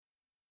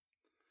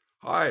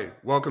Hi,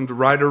 welcome to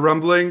Rider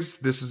Rumblings.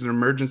 This is an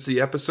emergency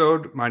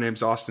episode. My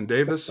name's Austin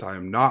Davis. I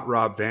am not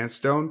Rob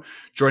Vanstone.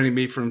 Joining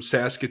me from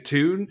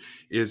Saskatoon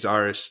is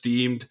our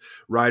esteemed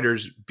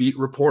Riders beat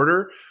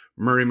reporter,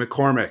 Murray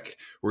McCormick.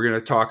 We're going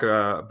to talk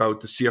about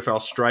the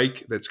CFL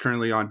strike that's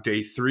currently on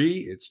day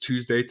 3. It's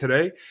Tuesday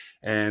today,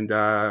 and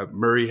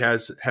Murray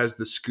has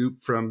the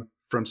scoop from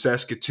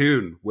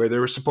Saskatoon, where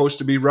there was supposed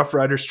to be Rough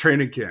Riders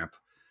training camp.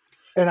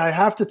 And I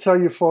have to tell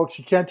you, folks,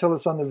 you can't tell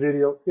this on the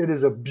video. It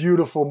is a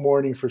beautiful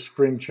morning for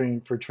spring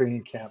training, for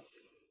training camp.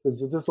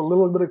 There's just a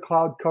little bit of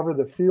cloud cover.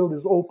 The field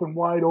is open,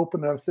 wide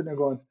open. And I'm sitting there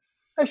going,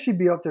 I should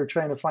be out there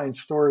trying to find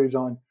stories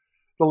on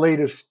the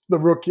latest, the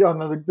rookie, on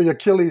the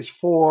Achilles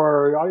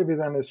 4, everything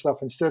that this stuff.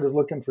 Instead of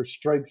looking for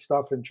strike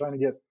stuff and trying to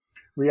get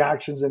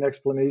reactions and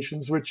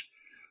explanations, which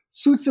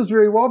suits us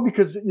very well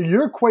because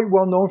you're quite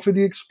well known for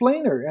the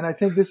explainer. And I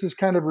think this is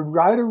kind of a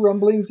Rider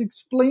Rumblings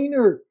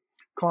explainer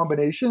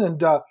combination.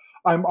 And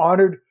I'm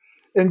honored.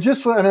 And I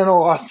don't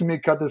know, Austin may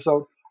cut this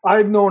out.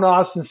 I've known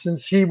Austin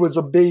since he was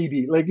a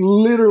baby, like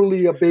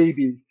literally a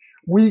baby,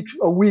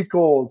 a week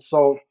old.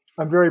 So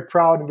I'm very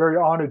proud and very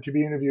honored to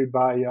be interviewed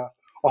by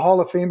a Hall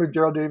of Famer,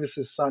 Daryl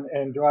Davis's son,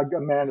 and a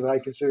man that I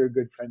consider a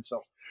good friend.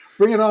 So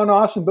bring it on,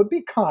 Austin, but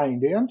be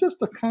kind. I'm just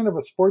a kind of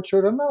a sports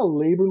shirt. I'm not a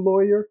labor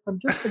lawyer. I'm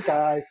just a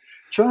guy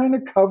trying to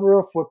cover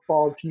a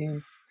football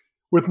team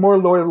with more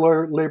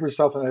labor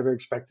stuff than I ever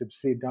expected to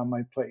see on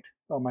my plate.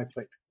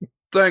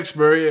 Thanks,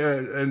 Murray,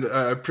 and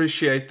I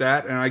appreciate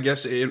that. And I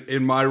guess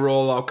in my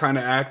role, I'll kind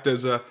of act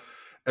as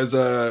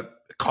a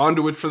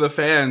conduit for the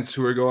fans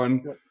who are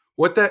going,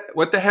 "What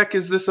the heck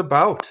is this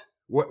about?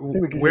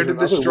 Where did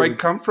this strike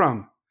come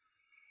from?"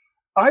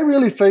 I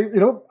really think,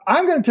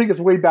 I'm going to take us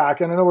way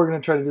back, and I know we're going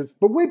to try to do this,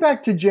 but way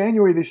back to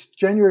January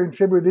and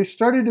February, they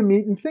started to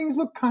meet, and things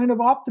looked kind of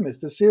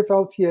optimistic. The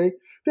CFLPA,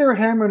 they were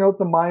hammering out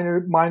the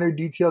minor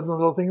details and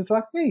little things.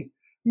 Thought, hey,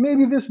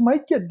 maybe this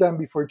might get done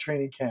before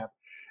training camp.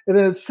 And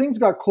then as things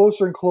got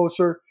closer and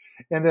closer,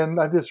 and then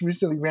just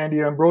recently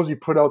Randy Ambrosie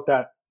put out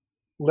that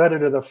letter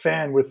to the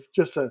fan with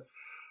just an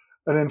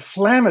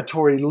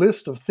inflammatory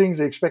list of things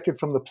they expected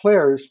from the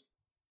players.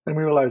 And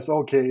we realized,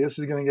 okay, this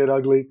is going to get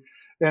ugly.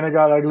 And it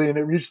got ugly, and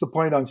it reached the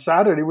point on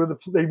Saturday where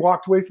they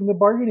walked away from the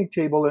bargaining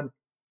table. And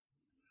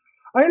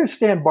I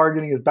understand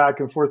bargaining is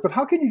back and forth, but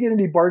how can you get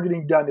any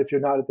bargaining done if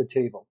you're not at the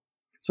table?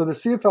 So the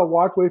CFL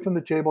walked away from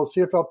the table.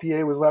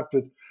 CFLPA was left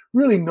with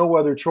really no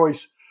other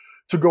choice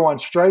to go on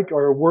strike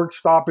or a work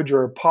stoppage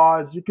or a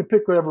pause. You can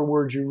pick whatever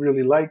words you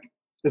really like.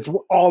 It's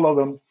all of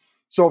them.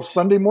 So if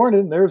Sunday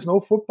morning, there's no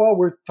football,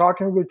 we're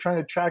trying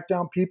to track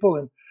down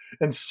people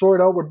and sort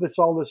out what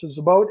all this is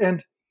about.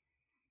 And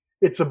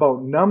it's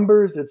about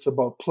numbers. It's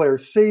about player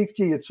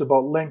safety. It's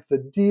about length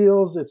of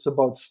deals. It's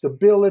about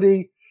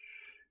stability.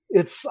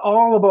 It's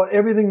all about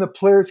everything the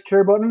players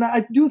care about. And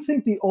I do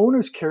think the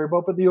owners care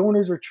about, but the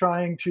owners are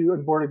trying to,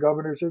 and Board of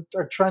Governors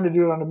are trying to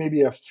do it on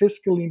maybe a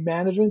fiscally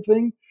management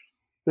thing.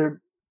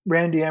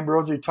 Randy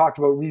Ambrosie talked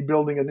about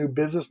rebuilding a new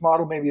business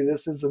model. Maybe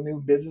this is the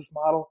new business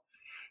model.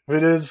 If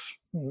it is,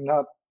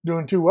 not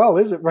doing too well,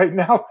 is it right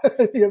now?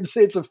 You have to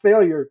say it's a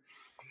failure.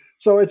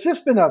 So it's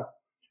just been a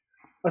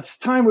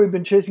time we've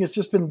been chasing. It's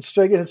just been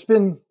striking. I've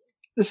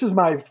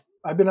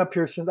been up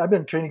here I've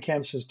been in training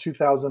camp since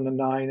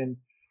 2009, and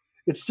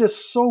it's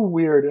just so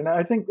weird. And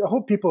I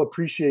hope people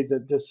appreciate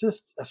that there's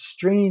just a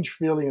strange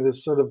feeling of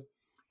this sort of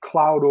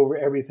cloud over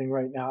everything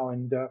right now.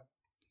 And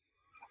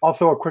I'll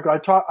throw a quick.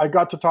 I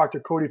got to talk to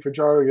Cody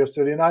Fajardo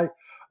yesterday, and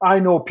I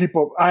know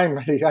people. I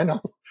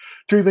know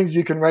 2 things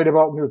you can write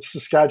about in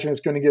Saskatchewan. It's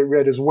going to get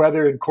read is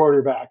weather and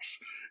quarterbacks,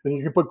 and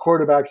you can put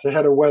quarterbacks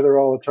ahead of weather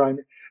all the time.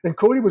 And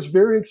Cody was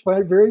very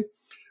excited, very,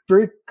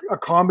 very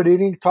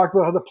accommodating. He talked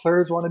about how the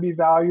players want to be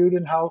valued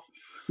and how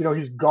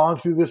he's gone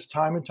through this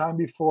time and time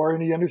before,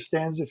 and he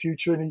understands the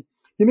future. And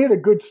he made a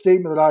good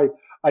statement that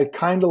I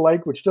kind of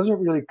like, which doesn't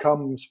really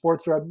come in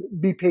sports.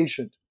 Be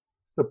patient.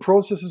 The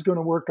process is going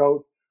to work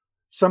out.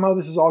 Somehow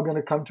this is all going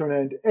to come to an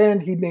end.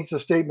 And he makes a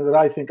statement that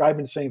I think I've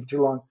been saying for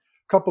too long.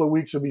 A couple of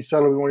weeks will be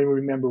settled. We won't even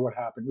remember what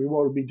happened. We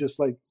won't be just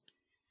like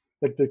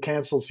the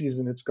cancel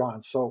season. It's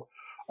gone. So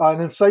an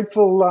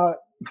insightful,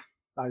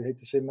 I hate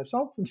to say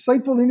myself,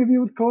 insightful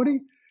interview with Cody.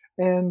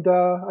 And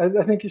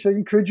I think I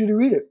encourage you to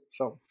read it.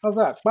 So how's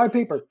that? Buy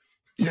paper.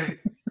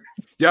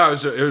 Yeah,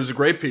 it was a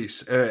great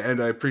piece, and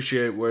I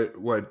appreciate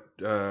what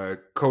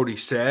Cody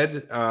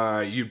said.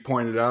 You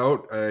pointed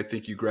out, I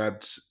think you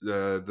grabbed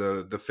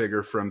the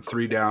figure from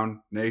 3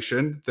 Down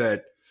Nation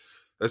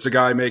that's a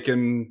guy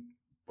making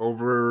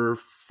over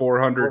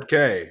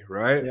 $400K,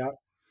 right? Yeah.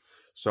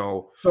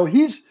 So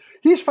he's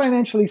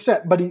financially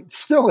set, but he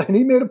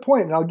made a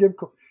point, and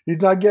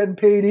he's not getting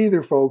paid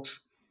either, folks.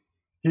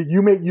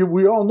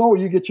 We all know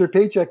you get your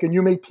paycheck and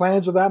you make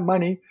plans with that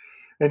money.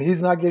 And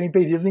he's not getting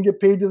paid. He doesn't get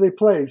paid till they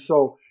play.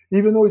 So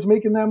even though he's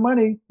making that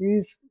money,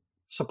 he's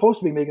supposed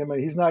to be making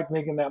money. He's not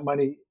making that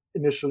money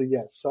initially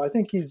yet. So I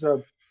think he was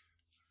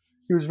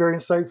very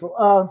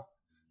insightful.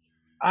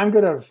 I'm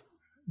going to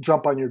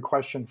jump on your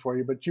question for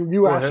you, but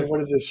you asked me,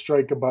 what is this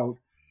strike about?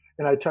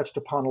 And I touched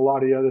upon a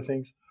lot of the other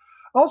things.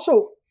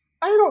 Also,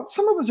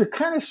 some of us are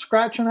kind of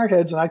scratching our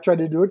heads, and I try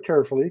to do it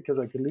carefully because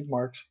I could leave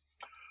marks.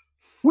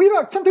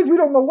 Sometimes we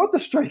don't know what the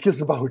strike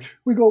is about.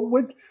 We go,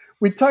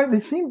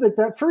 it seemed like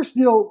that first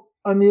deal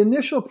on the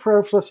initial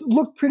process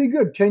looked pretty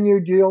good. 10-year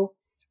deal,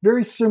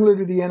 very similar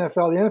to the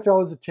NFL. The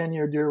NFL is a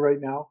 10-year deal right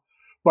now,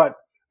 but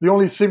the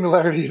only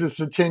similarity is it's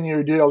a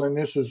 10-year deal, and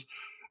this is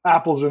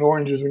apples and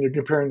oranges when you're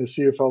comparing the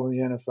CFL and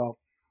the NFL.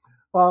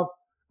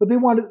 But they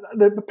wanted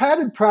the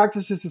padded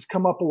practices has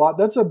come up a lot.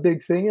 That's a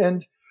big thing,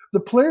 and the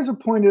players have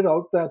pointed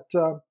out that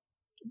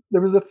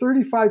there was a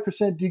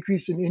 35%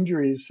 decrease in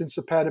injuries since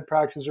the padded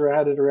practices were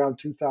added around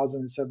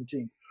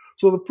 2017.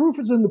 So the proof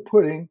is in the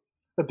pudding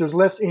that there's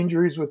less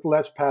injuries with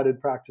less padded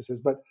practices.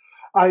 But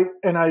I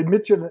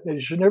admit to you that you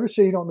should never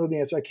say you don't know the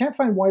answer. I can't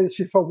find why the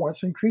CFL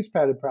wants to increase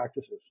padded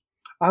practices.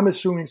 I'm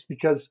assuming it's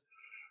because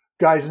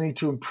guys need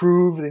to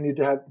improve. They need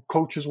to have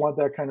coaches want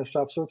that kind of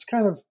stuff. So it's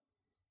kind of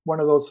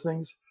one of those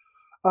things.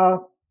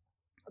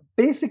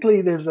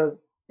 Basically, there's a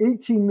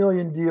 $18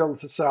 million deal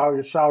to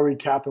salary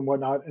cap and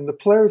whatnot, and the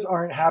players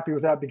aren't happy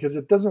with that because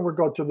it doesn't work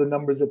out to the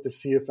numbers that the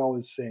CFL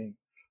is saying.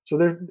 So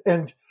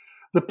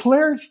the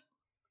players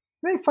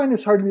may find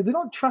this hard to me. They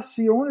don't trust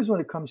the owners when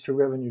it comes to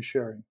revenue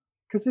sharing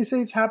because they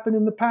say it's happened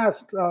in the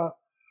past.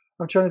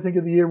 I'm trying to think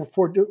of the year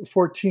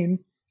 14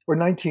 or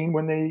 19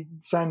 when they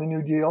signed the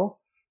new deal,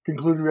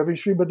 concluded revenue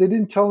stream, but they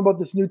didn't tell them about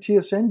this new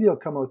TSN deal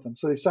coming with them.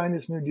 So they signed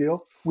this new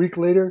deal. Week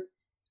later,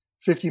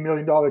 $50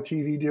 million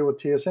TV deal with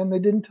TSN. They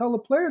didn't tell the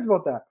players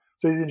about that,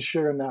 so they didn't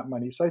share in that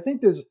money. So I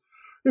think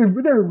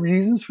there are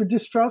reasons for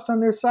distrust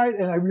on their side,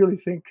 and I really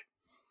think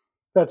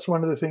that's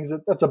one of the things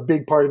that's a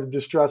big part of the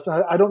distrust.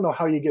 And I don't know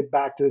how you get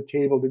back to the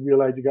table to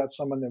realize you got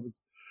someone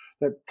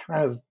that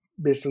kind of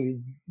basically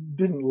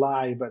didn't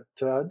lie, but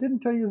didn't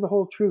tell you the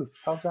whole truth.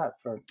 How's that,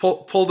 Fred?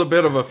 Pulled a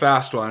bit of a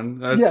fast one.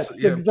 That's, yes,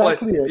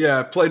 exactly.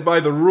 Played by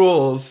the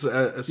rules,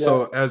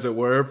 as it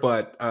were.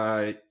 But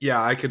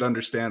I could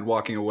understand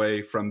walking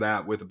away from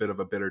that with a bit of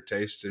a bitter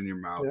taste in your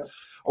mouth. Yeah.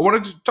 I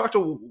wanted to talk to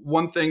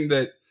one thing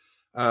that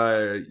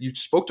you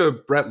spoke to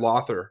Brett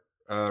Lawther,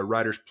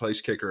 Riders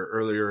place kicker,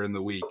 earlier in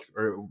the week,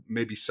 or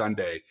maybe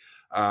Sunday,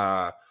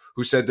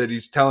 who said that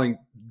he's telling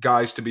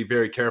guys to be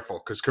very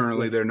careful because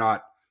currently they're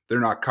not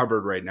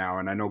covered right now.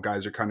 And I know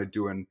guys are kind of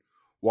doing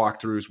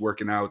walkthroughs,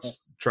 working out,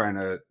 trying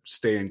to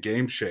stay in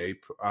game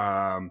shape.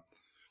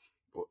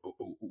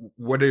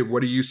 What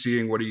are you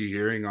seeing? What are you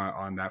hearing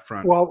on that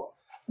front? Well,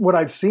 what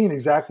I've seen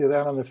exactly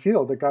that on the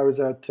field. The guy was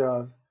at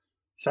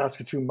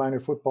Saskatoon minor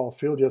football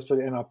field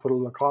yesterday, and I'll put a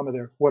little comment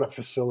there. What a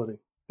facility.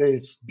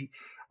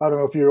 I don't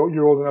know if you're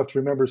old enough to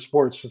remember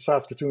sports. The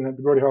Saskatoon at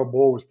the Gordie Howe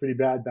Bowl was pretty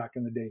bad back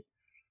in the day,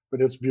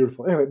 but it's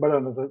beautiful. Anyway,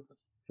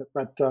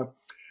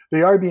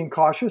 they are being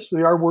cautious.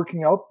 They are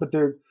working out, but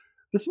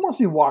it's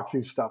mostly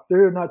walkthrough stuff.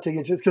 They're not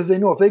taking chances because they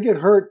know if they get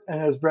hurt,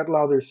 and as Brett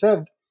Lawther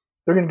said,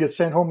 they're going to get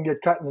sent home and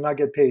get cut and not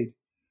get paid.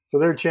 So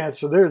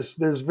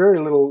there's very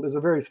little. There's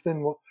a very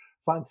thin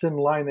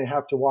line they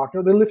have to walk.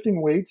 They're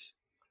lifting weights.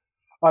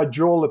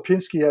 Joel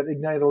Lipinski at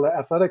Ignite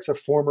Athletics, a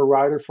former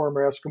rider,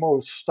 former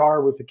Eskimo,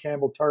 star with the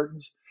Campbell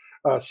Tartans,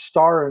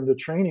 star in the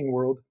training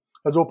world,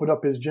 has opened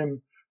up his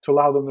gym to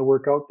allow them to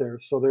work out there.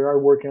 So they are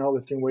working out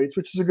lifting weights,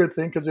 which is a good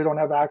thing because they don't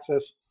have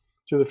access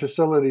to the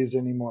facilities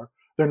anymore.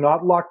 They're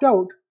not locked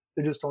out.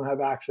 They just don't have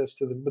access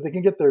to them, but they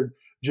can get their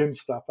gym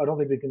stuff. I don't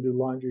think they can do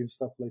laundry and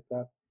stuff like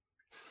that.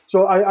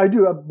 So I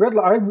do.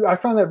 I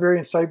found that very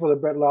insightful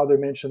that Brett Lawther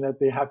mentioned that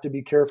they have to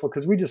be careful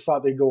because we just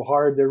thought they'd go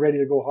hard. They're ready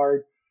to go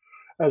hard.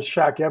 As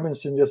Shaq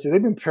Evanston just said,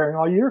 they've been preparing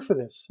all year for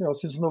this.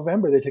 Since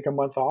November, they take a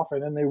month off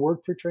and then they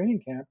work for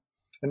training camp.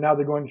 And now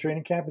they're going to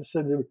training camp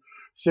instead of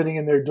sitting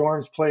in their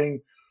dorms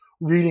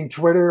reading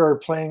Twitter or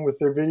playing with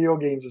their video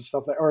games and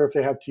stuff, or if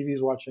they have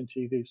TVs, watching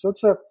TV. So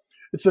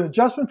it's an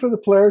adjustment for the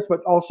players,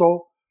 but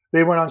also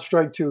they went on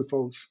strike too,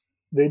 folks.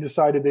 They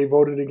decided they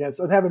voted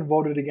against it. They haven't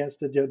voted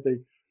against it yet. They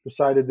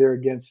decided they're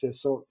against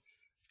this. So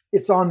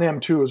it's on them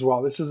too as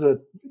well. This is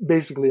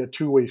basically a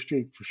two-way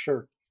street for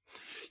sure.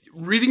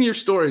 Reading your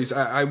stories,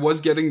 I was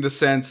getting the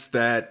sense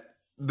that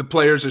the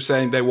players are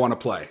saying they want to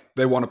play.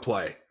 They want to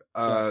play.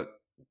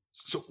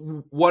 So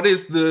what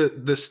is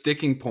the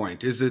sticking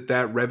point? Is it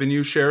that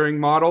revenue sharing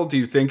model? Do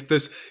you think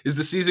is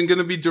the season going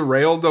to be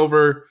derailed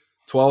over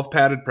 12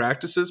 padded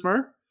practices,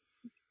 Mur?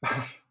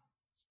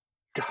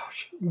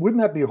 Gosh,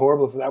 wouldn't that be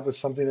horrible if that was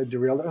something that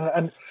derailed?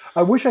 And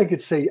I wish I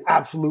could say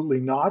absolutely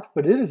not,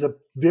 but it is a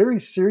very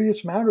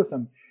serious matter with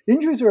them.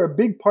 Injuries are a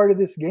big part of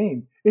this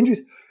game.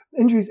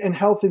 Injuries and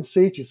health and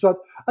safety.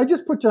 So I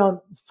just put down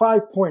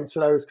 5 points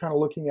that I was kind of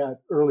looking at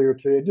earlier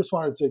today. I just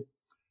wanted to say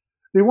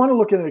they want to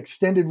look at an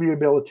extended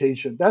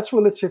rehabilitation. That's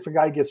what, let's say if a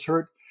guy gets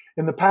hurt.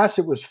 In the past,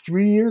 it was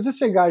 3 years. Let's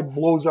say a guy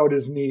blows out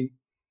his knee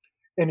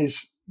and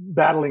he's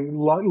battling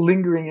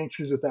lingering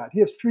issues with that.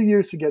 He has 3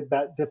 years for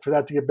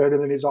that to get better,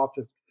 then he's off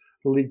the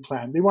league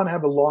plan. They want to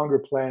have a longer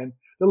plan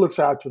that looks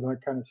after them,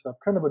 that kind of stuff,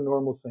 kind of a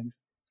normal things.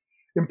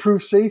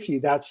 Improve safety.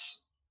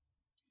 That's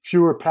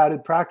fewer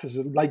padded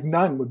practices, like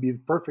none would be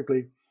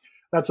perfectly.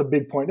 That's a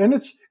big point, and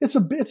it's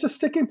a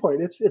sticking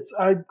point.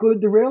 I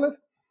could derail it.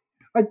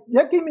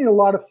 that gave me a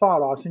lot of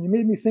thought, Austin. You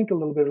made me think a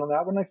little bit on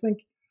that one. I think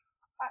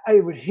I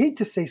would hate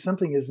to say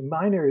something as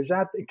minor as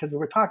that because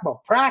we're talking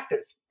about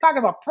practice. Talking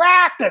about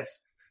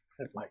practice.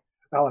 That's my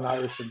Allen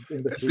Iverson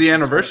invitation. It's the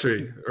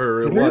anniversary,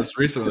 or it was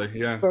recently.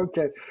 Yeah.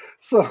 Okay.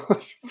 So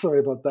sorry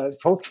about that,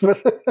 folks.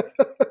 But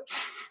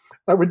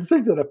I would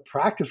think that a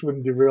practice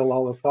wouldn't derail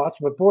all the thoughts.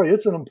 But boy,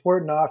 it's an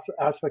important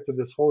aspect of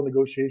this whole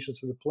negotiations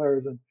for the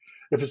players. And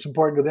if it's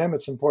important to them,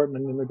 it's important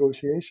in the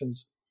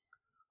negotiations.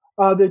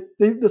 The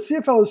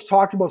CFL has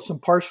talked about some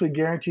partially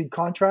guaranteed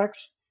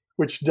contracts,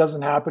 which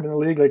doesn't happen in the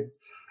league. Like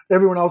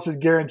everyone else is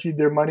guaranteed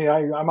their money.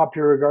 I'm up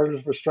here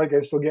regardless of a strike.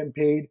 I'm still getting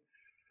paid.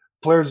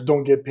 Players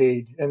don't get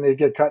paid, and they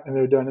get cut and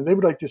they're done. And they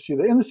would like to see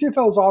that. And the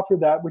CFL has offered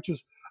that, which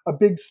is a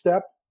big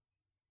step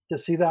to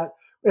see that.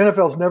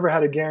 NFL's never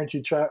had a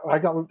guaranteed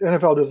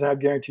NFL doesn't have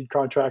guaranteed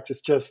contracts.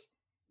 It's just,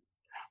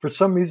 for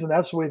some reason,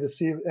 that's the way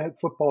the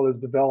football is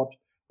developed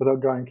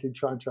without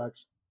guaranteed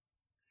contracts.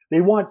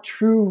 They want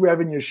true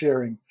revenue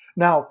sharing.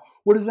 Now,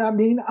 what does that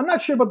mean? I'm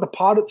not sure about the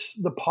pot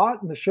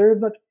and the share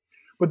of that,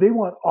 but they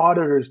want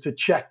auditors to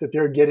check that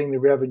they're getting the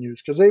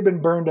revenues because they've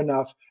been burned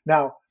enough.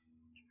 Now,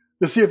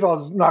 the CFL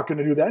is not going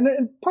to do that.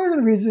 And part of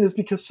the reason is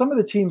because some of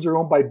the teams are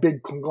owned by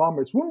big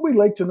conglomerates. Wouldn't we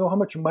like to know how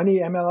much money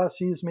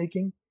MLSE is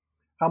making,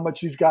 how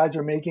much these guys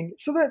are making,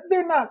 so that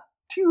they're not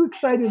too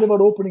excited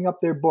about opening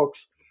up their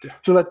books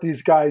to let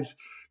these guys,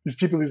 these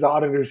people, these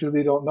auditors who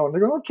they don't know, and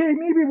they're going, okay,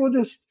 maybe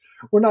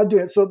we're not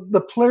doing it. So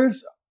the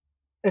players,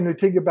 and we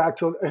take it back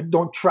to,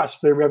 don't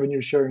trust their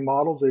revenue sharing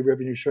models, their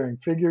revenue sharing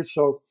figures.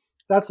 So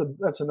that's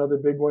another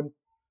big one,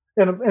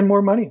 and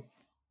more money.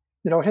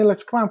 Hey,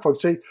 let's come on,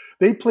 folks.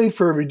 They played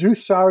for a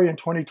reduced salary in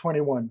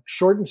 2021,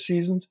 shortened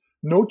seasons,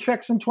 no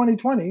checks in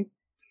 2020.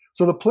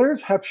 So the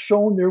players have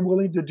shown they're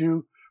willing to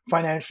do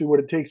financially what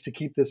it takes to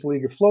keep this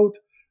league afloat.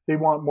 They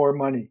want more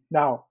money.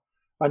 Now,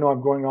 I know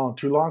I'm going on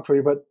too long for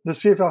you, but the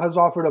CFL has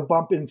offered a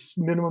bump in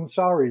minimum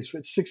salaries.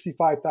 It's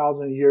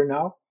 $65,000 a year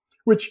now,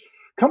 which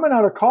coming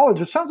out of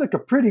college, it sounds like a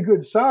pretty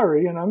good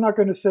salary. And I'm not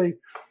going to say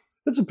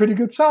it's a pretty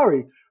good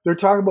salary. They're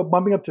talking about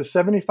bumping up to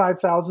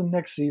 $75,000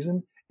 next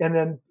season. And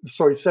then,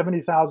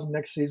 $70,000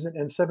 next season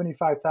and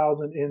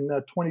 $75,000 in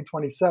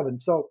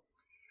 2027. So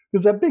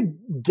there's that big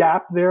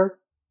gap there.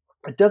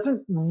 It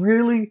doesn't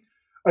really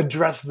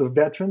address the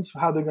veterans,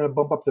 how they're going to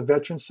bump up the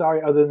veterans'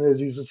 salary, other than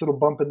there's this little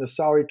bump in the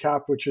salary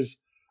cap, which is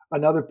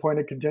another point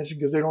of contention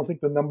because they don't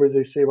think the numbers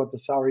they say about the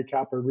salary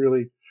cap are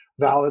really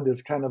valid.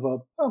 There's kind of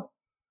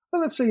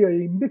let's say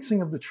a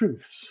mixing of the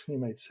truths, you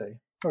might say,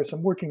 or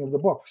some working of the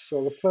books.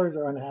 So the players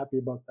are unhappy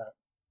about that.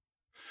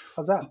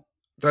 How's that?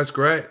 That's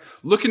great.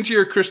 Look into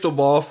your crystal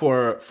ball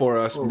for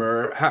us,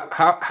 Murr.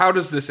 How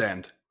does this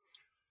end?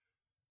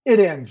 It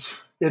ends.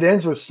 It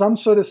ends with some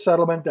sort of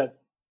settlement that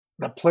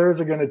the players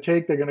are going to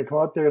take. They're going to come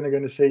out there and they're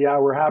going to say, yeah,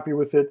 we're happy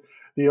with it.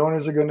 The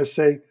owners are going to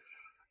say,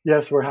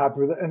 yes, we're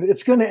happy with it. And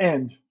it's going to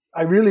end.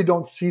 I really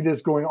don't see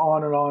this going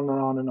on and on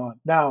and on and on.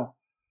 Now,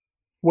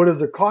 what is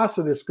the cost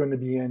of this going to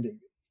be ending?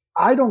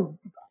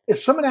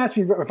 If someone asked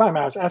me, if I'm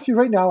ask you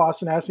right now,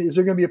 Austin asked me, is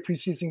there going to be a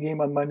preseason game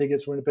on Monday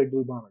against Winnipeg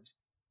Blue Bombers?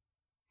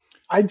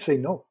 I'd say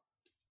no.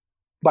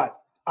 But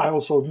I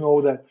also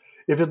know that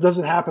if it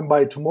doesn't happen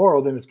by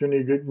tomorrow, then it's going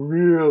to get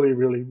really,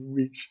 really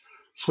reach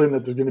slim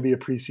that there's going to be a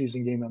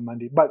preseason game on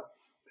Monday. But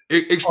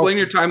explain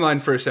your timeline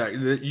for a sec.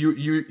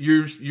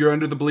 You're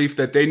under the belief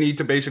that they need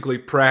to basically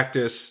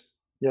practice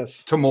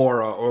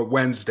tomorrow or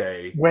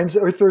Wednesday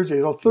or Thursday.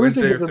 So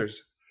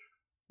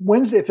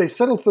Wednesday, if they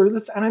settle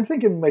Thursday, and I'm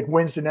thinking like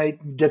Wednesday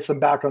night gets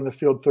them back on the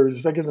field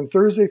Thursday. That gives them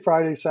Thursday,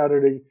 Friday,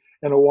 Saturday,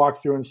 and a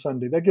walkthrough on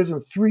Sunday. That gives them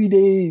 3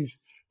 days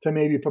to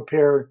maybe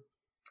prepare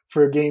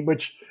for a game,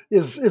 which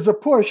is a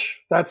push.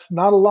 That's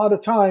not a lot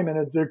of time,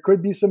 and there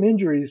could be some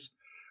injuries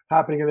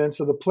happening. And then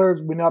so the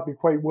players would not be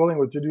quite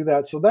willing to do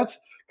that. So that's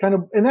kind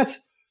of, and that's,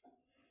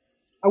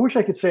 I wish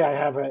I could say I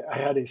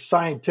had a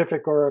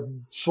scientific or a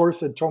source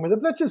that told me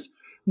that. That's just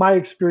my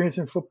experience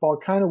in football,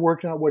 kind of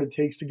working out what it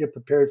takes to get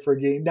prepared for a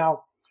game.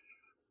 Now,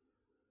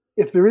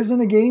 if there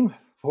isn't a game,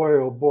 boy,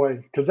 oh boy,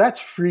 because that's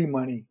free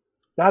money.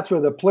 That's where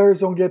the players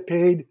don't get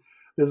paid.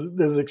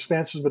 There's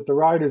expenses, but the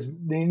riders,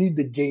 they need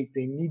the gate.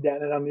 They need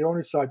that. And on the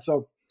owner's side.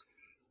 So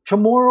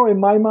tomorrow, in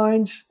my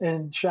mind,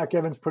 and Shaq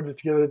Evans put it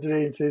together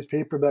today in today's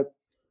paper, but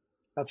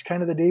that's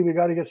kind of the day we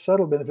got to get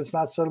settled. And if it's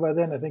not settled by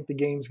then, I think the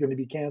game's going to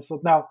be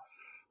canceled. Now,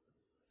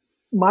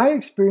 my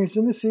experience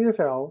in the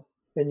CFL,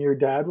 and your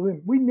dad,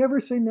 we never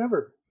say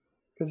never.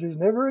 Because there's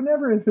never a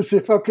never in the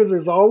CFL, because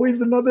there's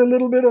always another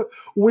little bit of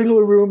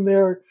wiggle room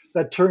there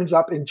that turns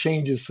up and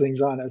changes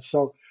things on us.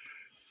 So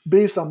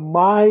based on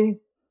my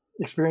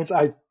experience,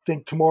 I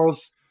think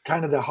tomorrow's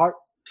kind of the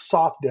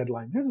soft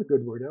deadline. Here's a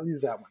good word. I'll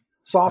use that one.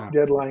 Soft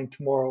deadline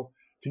tomorrow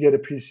to get a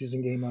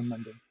preseason game on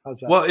Monday. How's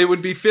that? Well, it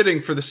would be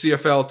fitting for the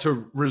CFL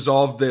to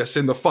resolve this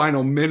in the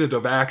final minute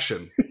of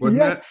action,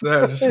 wouldn't it?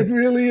 It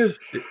really is.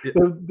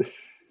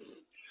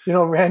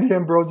 Randy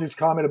Ambrosie's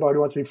comment about he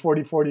wants to be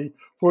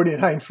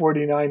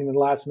 49-49 in the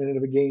last minute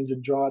of a game to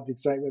draw out the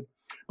excitement.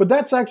 But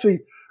that's actually,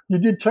 you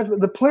did touch,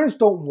 the players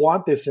don't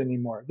want this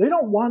anymore. They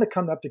don't want to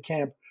come up to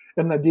camp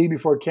and the day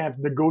before camp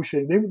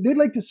negotiating. They'd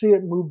like to see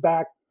it move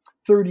back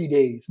 30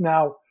 days.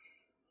 Now,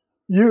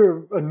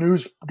 you're a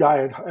news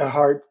guy at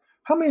heart.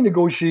 How many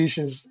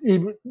negotiations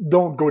even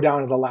don't go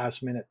down to the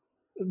last minute?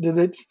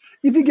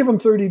 If you give them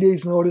 30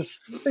 days notice,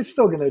 it's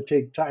still going to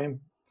take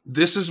time.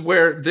 This is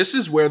where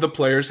the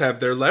players have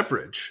their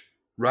leverage,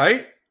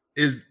 right?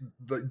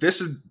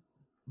 This is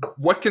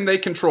what can they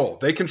control?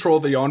 They control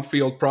the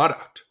on-field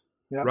product,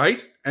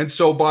 right? And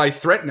so by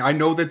threatening, I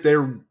know that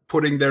they're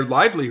putting their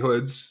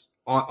livelihoods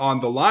on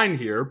the line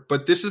here,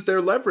 but this is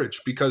their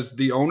leverage because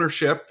the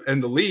ownership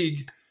and the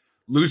league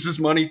loses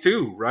money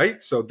too,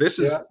 right? So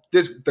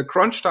the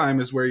crunch time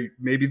is where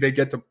maybe they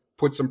get to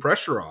put some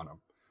pressure on them.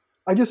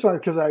 I just want,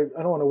 because I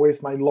don't want to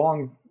waste my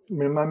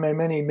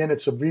many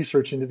minutes of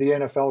research into the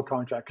NFL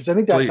contract, because I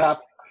think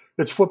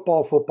it's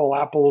football,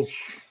 apples,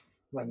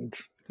 and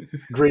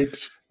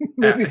grapes.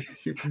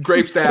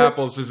 Grapes to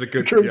apples is a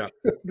good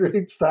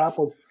grapes to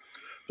apples.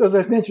 So as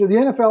I mentioned, the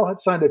NFL had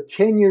signed a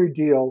 10-year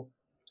deal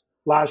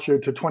last year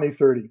to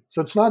 2030.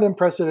 So it's not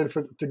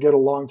unprecedented to get a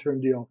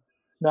long-term deal.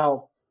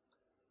 Now,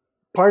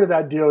 part of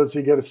that deal is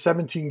you get a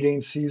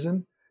 17-game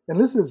season. And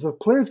listen, the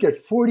players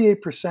get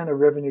 48% of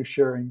revenue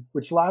sharing,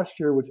 which last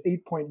year was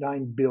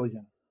 $8.9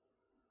 billion.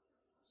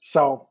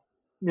 So,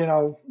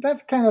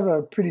 that's kind of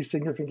a pretty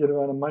significant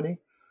amount of money.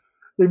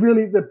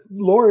 The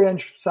lower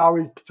end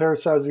salaries, player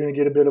salaries are going to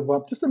get a bit of a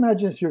bump. Just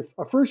imagine if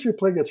a first-year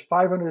player gets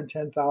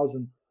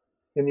 $510,000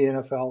 in the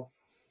NFL.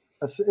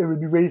 It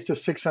would be raised to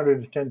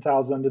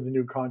 $610,000 under the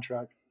new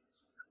contract.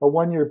 A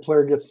one-year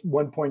player gets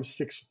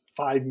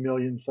 $1.65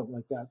 million, something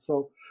like that.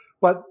 So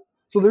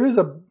there is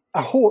a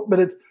whole,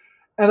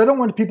 and I don't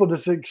want people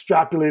to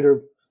extrapolate,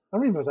 or I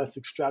don't even know if that's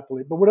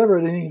extrapolate, but whatever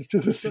it means to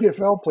the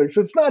CFL players.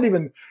 So it's not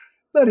even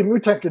we're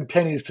talking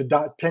pennies to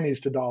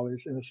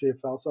dollars in the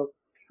CFL. So,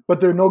 but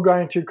there are no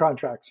guaranteed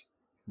contracts.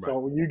 Right.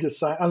 So you just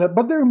sign on that.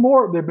 But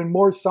they've been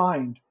more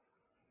signed,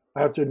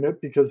 I have to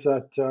admit, because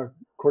that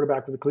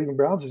quarterback for the Cleveland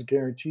Browns is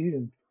guaranteed.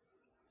 And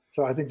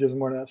so I think there's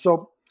more to that.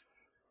 So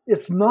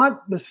it's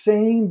not the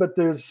same, but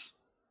there's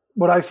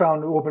what I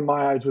found opened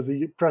my eyes was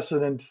the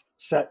precedent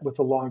set with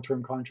the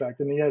long-term contract.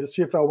 And the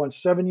CFL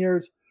wants 7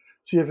 years.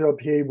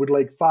 CFLPA would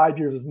like 5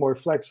 years with more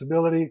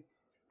flexibility.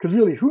 Because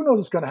really, who knows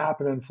what's going to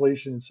happen to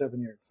inflation in 7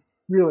 years?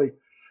 Really,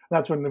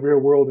 that's when the real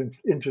world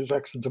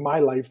intersects into my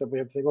life, that we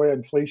have to think,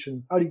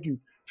 inflation. How do you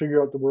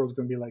figure out the world's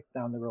going to be like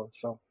down the road?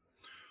 So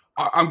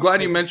I'm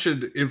glad you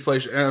mentioned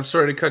inflation. And I'm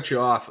sorry to cut you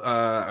off.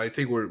 I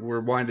think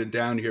we're winding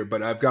down here,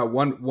 but I've got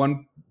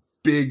one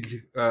big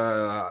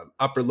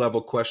upper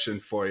level question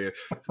for you.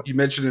 You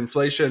mentioned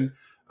inflation.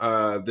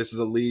 This is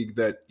a league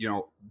that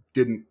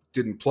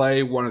didn't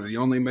play, one of the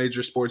only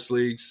major sports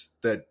leagues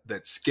that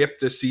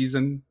skipped a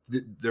season.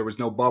 There was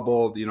no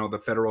bubble.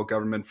 The federal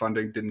government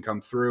funding didn't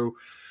come through.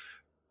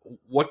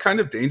 What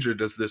kind of danger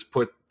does this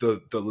put the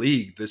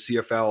league, the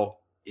CFL,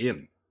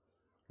 in,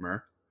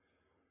 Mer?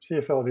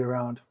 CFL will be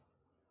around.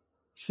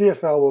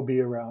 CFL will be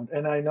around,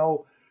 and I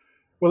know.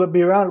 Will it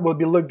be around? Will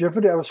it look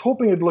different? I was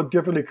hoping it'd look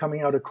differently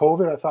coming out of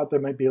COVID. I thought there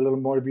might be a little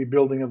more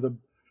rebuilding of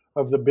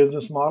the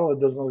business model. It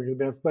doesn't look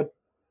like it, but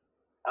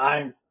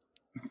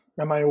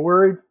am I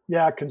worried?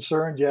 Yeah.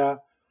 Concerned? Yeah.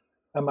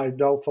 Am I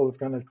doubtful it's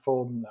going to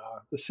fold? No.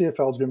 The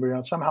CFL is going to be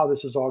around. Somehow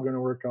this is all going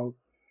to work out.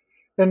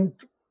 And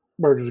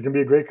there's going to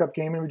be a Grey Cup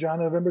game in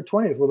Regina, November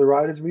 20th. Will the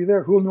Riders be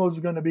there? Who knows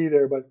who's going to be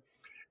there? And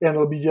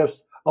it'll be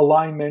just a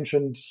line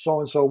mentioned,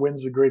 so-and-so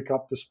wins the Grey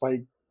Cup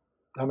despite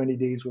how many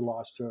days were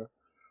lost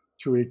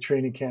to a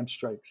training camp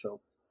strike.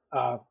 So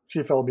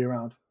CFL will be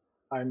around.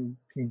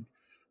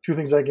 Two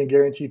things I can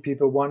guarantee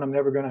people. One, I'm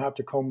never going to have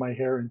to comb my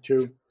hair. And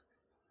two,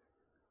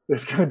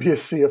 there's going to be a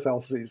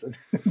CFL season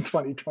in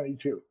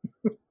 2022.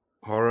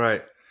 All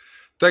right.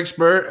 Thanks,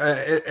 Bert.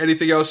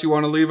 Anything else you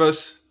want to leave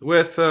us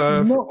with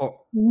from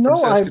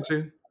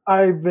Saskatoon?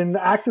 I've been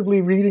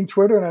actively reading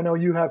Twitter, and I know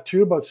you have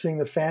too, about seeing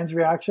the fans'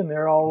 reaction.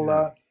 They're all,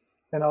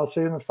 and I'll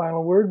say in the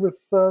final word with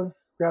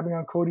grabbing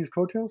on Cody's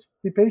coattails,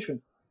 be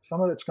patient.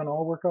 Some of it's going to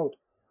all work out.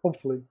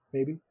 Hopefully,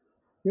 maybe.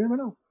 You never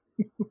know.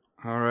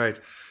 All right.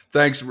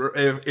 Thanks.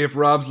 If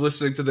Rob's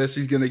listening to this,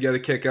 he's going to get a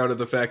kick out of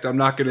the fact I'm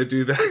not going to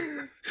do that.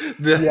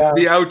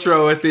 The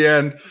outro at the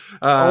end.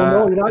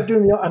 No, you're not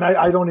doing and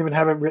I don't even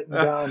have it written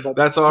down. But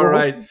that's all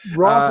right.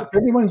 Rob,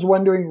 everyone's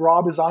wondering,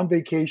 Rob is on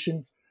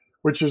vacation,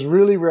 which is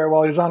really rare.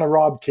 Well, he's on a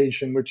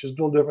Robcation, which is a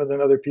little different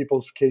than other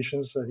people's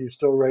vacations. He's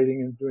still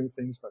writing and doing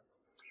things, but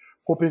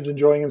hope he's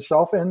enjoying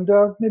himself. And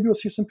maybe we'll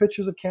see some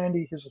pictures of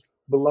Candy, his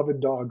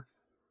beloved dog,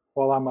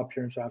 while I'm up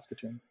here in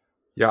Saskatoon.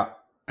 Yeah.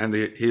 And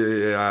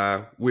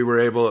we were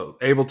able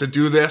to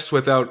do this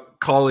without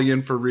calling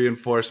in for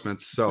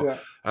reinforcements. So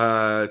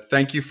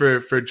thank you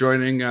for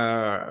joining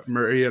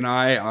Murray and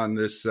I on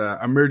this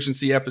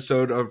emergency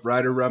episode of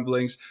Rider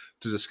Rumblings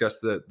to discuss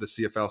the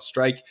CFL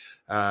strike.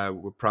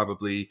 We'll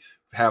probably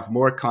have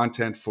more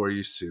content for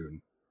you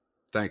soon.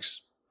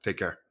 Thanks. Take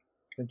care.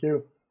 Thank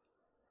you.